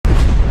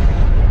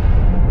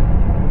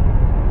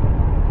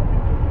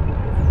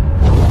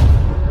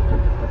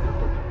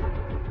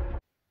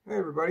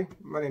everybody,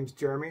 my name's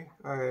Jeremy.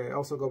 I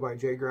also go by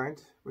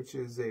J.Grind, which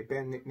is a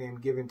band nickname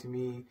given to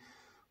me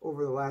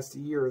over the last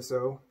year or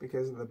so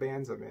because of the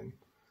bands I'm in.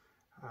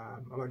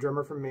 I'm a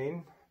drummer from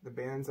Maine. The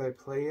bands I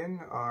play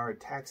in are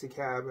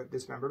Taxicab,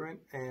 Dismemberment,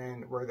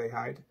 and Where They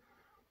Hide.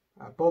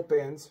 Both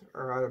bands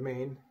are out of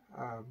Maine,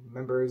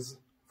 members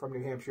from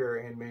New Hampshire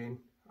and Maine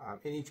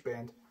in each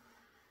band.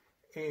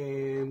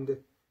 And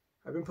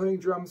I've been playing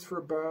drums for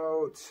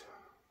about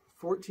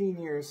 14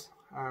 years.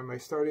 I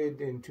started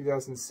in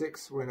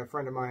 2006 when a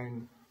friend of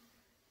mine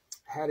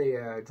had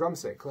a drum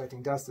set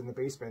collecting dust in the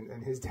basement,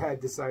 and his dad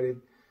decided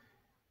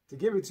to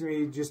give it to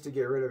me just to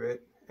get rid of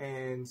it.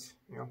 And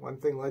you know, one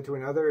thing led to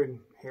another, and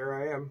here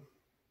I am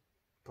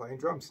playing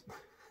drums,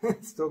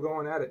 still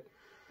going at it.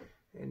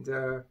 And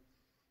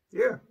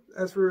yeah,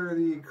 as for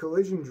the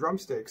Collision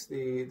Drumsticks,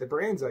 the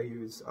brands I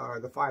use are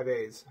the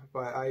 5As,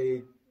 but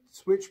I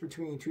switch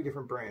between two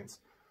different brands.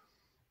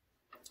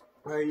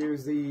 I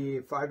use the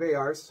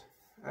 5ARs,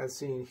 as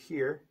seen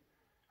here,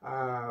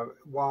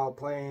 while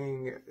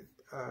playing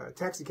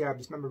Taxicab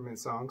Dismemberment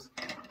songs,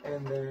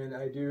 and then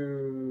I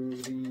do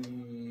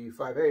the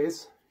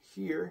 5As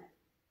here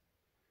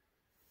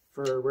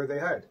for Where They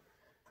Hide.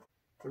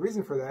 The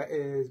reason for that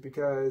is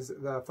because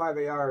the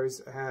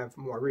 5ARs have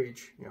more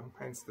reach, you know,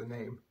 hence the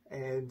name,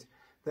 and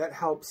that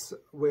helps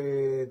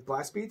with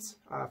blast beats,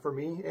 for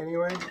me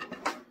anyway.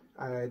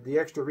 The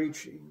extra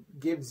reach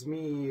gives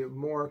me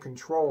more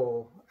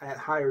control at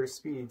higher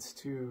speeds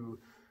to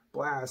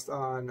blast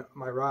on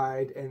my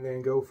ride, and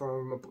then go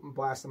from a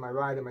blast on my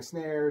ride and my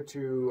snare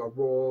to a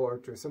roll or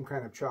to some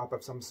kind of chop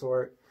of some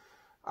sort.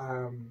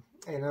 And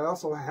it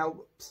also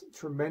helps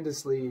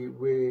tremendously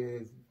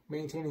with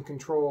maintaining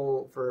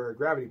control for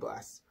gravity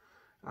blasts.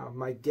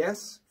 My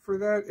guess for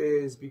that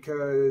is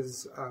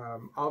because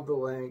of the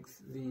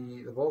length,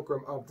 the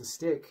fulcrum of the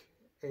stick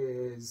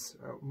is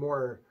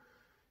more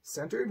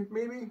centered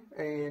maybe,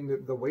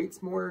 and the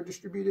weight's more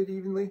distributed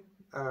evenly.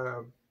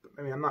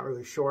 I mean, I'm not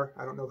really sure.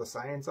 I don't know the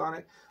science on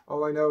it.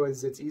 All I know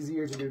is it's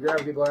easier to do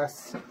gravity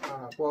blasts.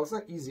 Well, it's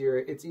not easier.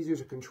 It's easier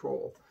to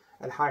control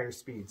at higher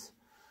speeds.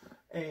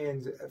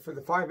 And for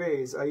the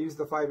 5As, I use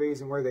the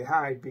 5As in Where They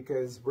Hide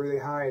because Where They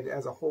Hide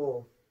as a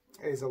whole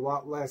is a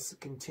lot less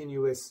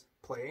continuous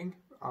playing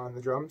on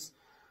the drums.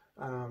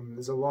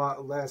 There's a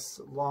lot less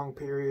long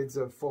periods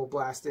of full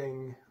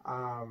blasting.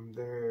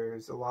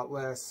 There's a lot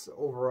less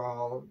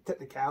overall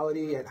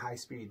technicality at high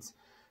speeds.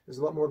 There's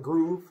a lot more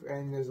groove,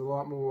 and there's a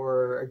lot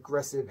more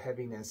aggressive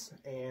heaviness.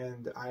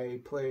 And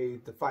I play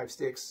the 5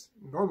 sticks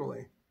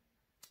normally,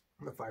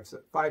 the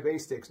 5A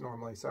sticks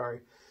normally, sorry.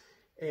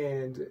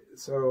 And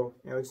so,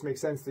 you know, it just makes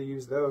sense to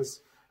use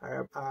those.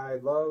 I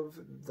love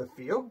the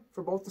feel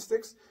for both the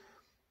sticks.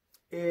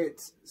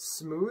 It's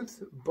smooth,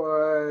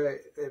 but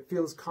it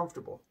feels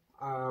comfortable.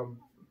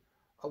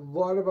 A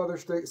lot of other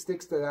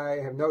sticks that I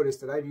have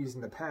noticed that I've used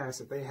in the past,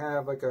 if they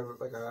have like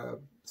a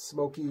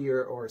smoky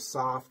or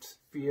soft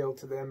feel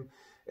to them,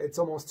 it's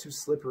almost too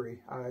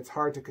slippery. It's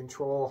hard to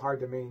control, hard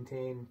to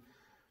maintain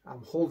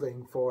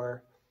holding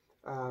for.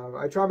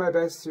 I try my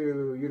best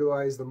to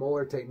utilize the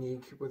molar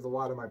technique with a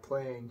lot of my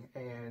playing,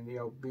 and you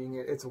know, being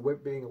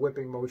a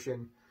whipping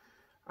motion,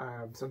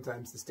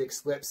 sometimes the stick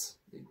slips,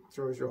 it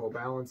throws your whole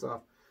balance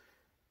off.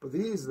 But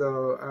these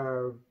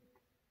though,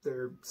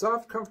 they're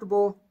soft,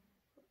 comfortable,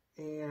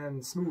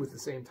 and smooth at the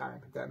same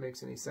time, if that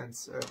makes any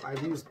sense.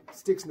 I've used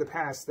sticks in the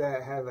past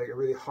that had like a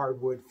really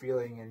hardwood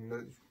feeling, and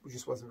it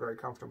just wasn't very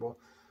comfortable.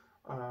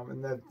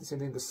 And the same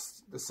thing,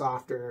 the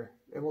softer,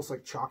 almost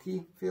like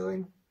chalky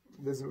feeling,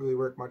 doesn't really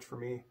work much for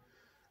me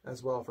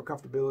as well for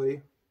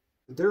comfortability.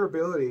 The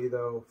durability,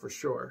 though, for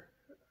sure,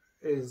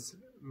 is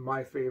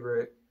my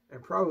favorite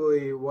and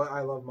probably what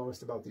I love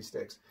most about these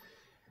sticks.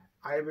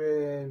 I've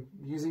been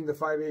using the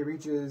 5A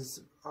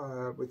reaches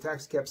with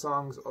Taxicab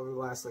songs over the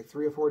last like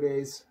 3 or 4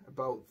 days,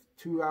 about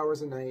 2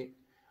 hours a night,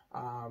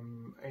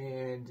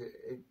 and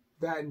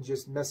that and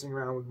just messing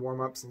around with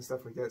warm-ups and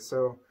stuff like that.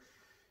 So,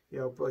 you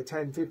know, like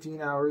 10,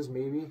 15 hours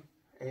maybe,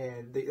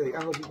 and I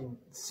don't know if you can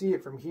see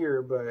it from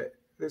here, but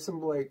there's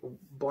some like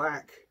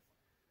black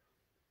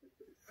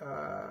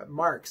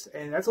marks,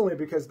 and that's only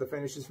because of the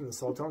finishes from the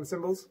Sultone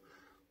cymbals.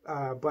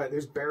 But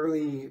there's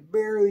barely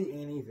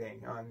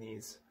anything on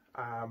these.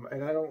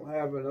 And I don't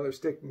have another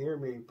stick near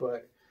me,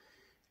 but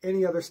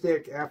any other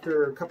stick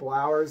after a couple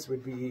hours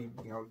would be,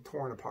 you know,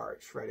 torn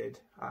apart, shredded,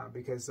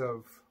 because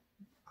of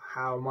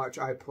how much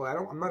I play.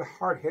 I'm not a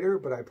hard hitter,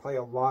 but I play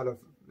a lot of,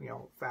 you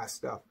know, fast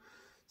stuff.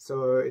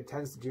 So it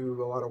tends to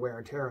do a lot of wear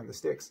and tear on the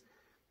sticks.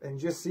 And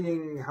just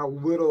seeing how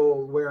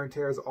little wear and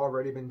tear has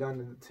already been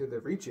done to the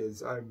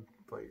reaches, I'm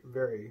like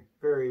very,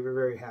 very,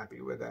 very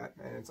happy with that,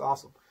 and it's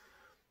awesome.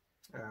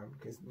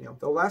 Because you know,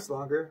 they'll last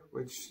longer,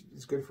 which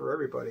is good for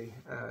everybody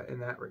in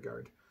that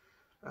regard.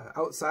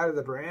 Outside of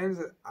the brand,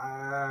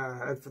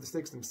 for the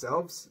sticks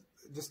themselves,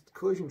 just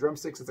Collision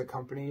Drumsticks as a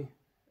company,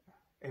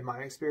 in my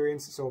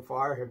experience so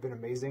far, have been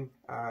amazing.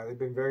 They've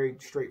been very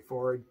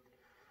straightforward,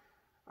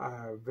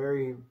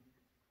 very,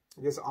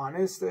 I guess,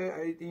 honest.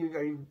 I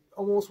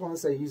almost want to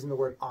say using the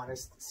word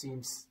honest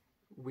seems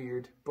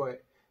weird,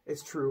 but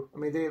It's true. I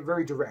mean, they're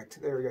very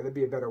direct. There we go. That'd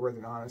be a better word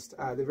than honest.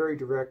 They're very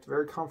direct,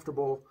 very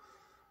comfortable,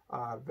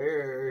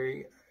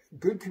 very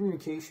good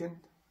communication.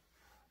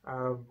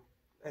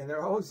 And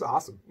they're all just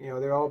awesome. You know,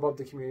 they're all about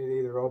the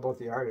community. They're all about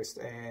the artist.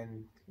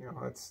 And, you know,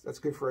 that's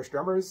good for us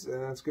drummers.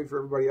 And that's good for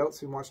everybody else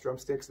who wants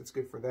drumsticks. It's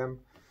good for them.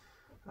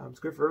 It's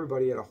good for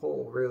everybody at a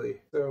whole,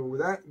 really. So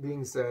with that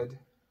being said,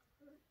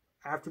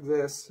 after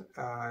this,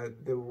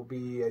 there will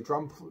be a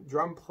drum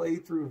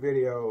playthrough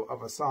video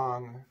of a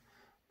song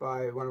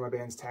by one of my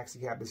band's Taxi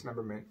Cab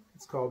Dismemberment.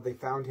 It's called They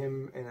Found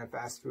Him in a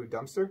Fast Food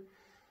Dumpster.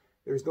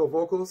 There's no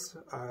vocals.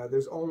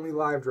 There's only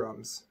live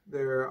drums.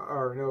 There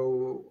are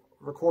no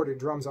recorded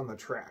drums on the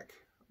track,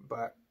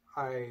 but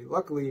I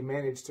luckily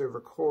managed to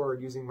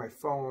record using my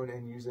phone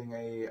and using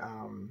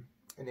an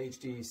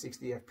HD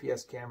 60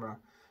 FPS camera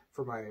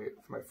for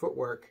my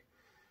footwork,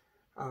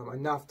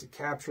 enough to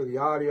capture the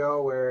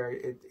audio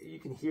where you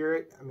can hear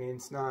it. I mean,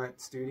 it's not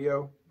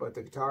studio, but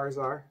the guitars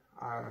are.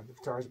 The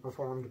guitars are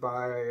performed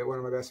by one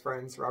of my best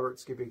friends, Robert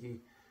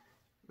Skibicki.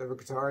 The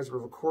guitars were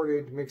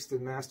recorded, mixed,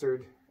 and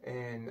mastered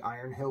in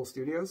Iron Hill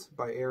Studios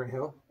by Aaron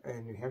Hill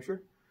in New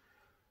Hampshire.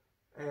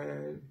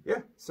 And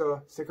yeah,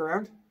 so stick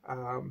around.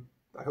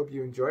 I hope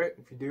you enjoy it.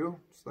 If you do,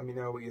 just let me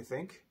know what you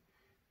think.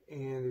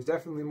 And there's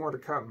definitely more to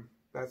come,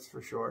 that's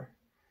for sure.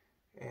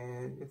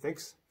 And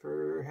thanks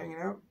for hanging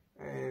out.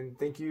 And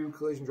thank you,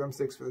 Collision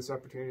Drumsticks, for this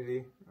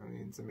opportunity. I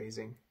mean, it's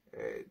amazing.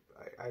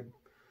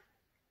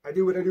 I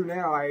do what I do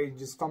now. I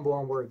just fumble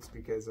on words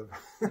because of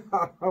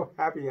how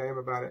happy I am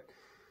about it.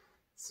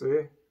 So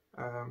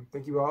yeah,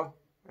 thank you all,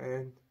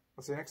 and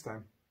I'll see you next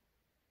time.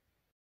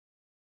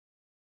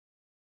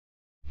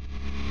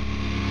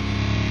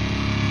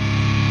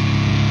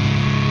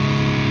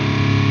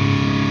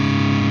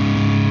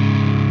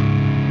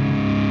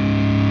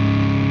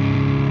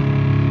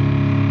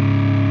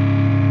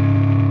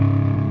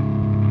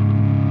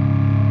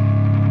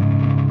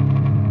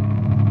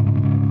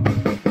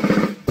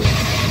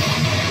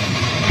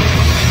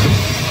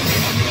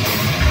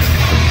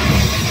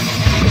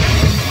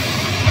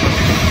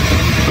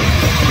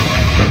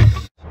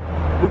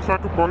 Looks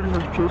like a body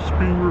has just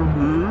been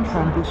removed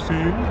from the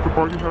scene. The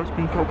body has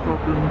been chopped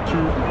up into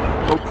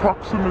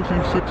approximately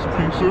 6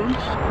 pieces,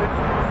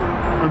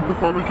 and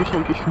pathologists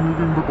are just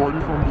removing the body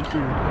from the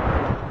scene.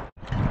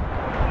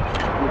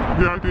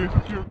 The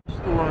identity is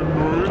still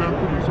unknown, and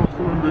police are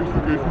still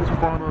investigating to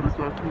find out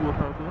exactly what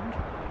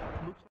happened.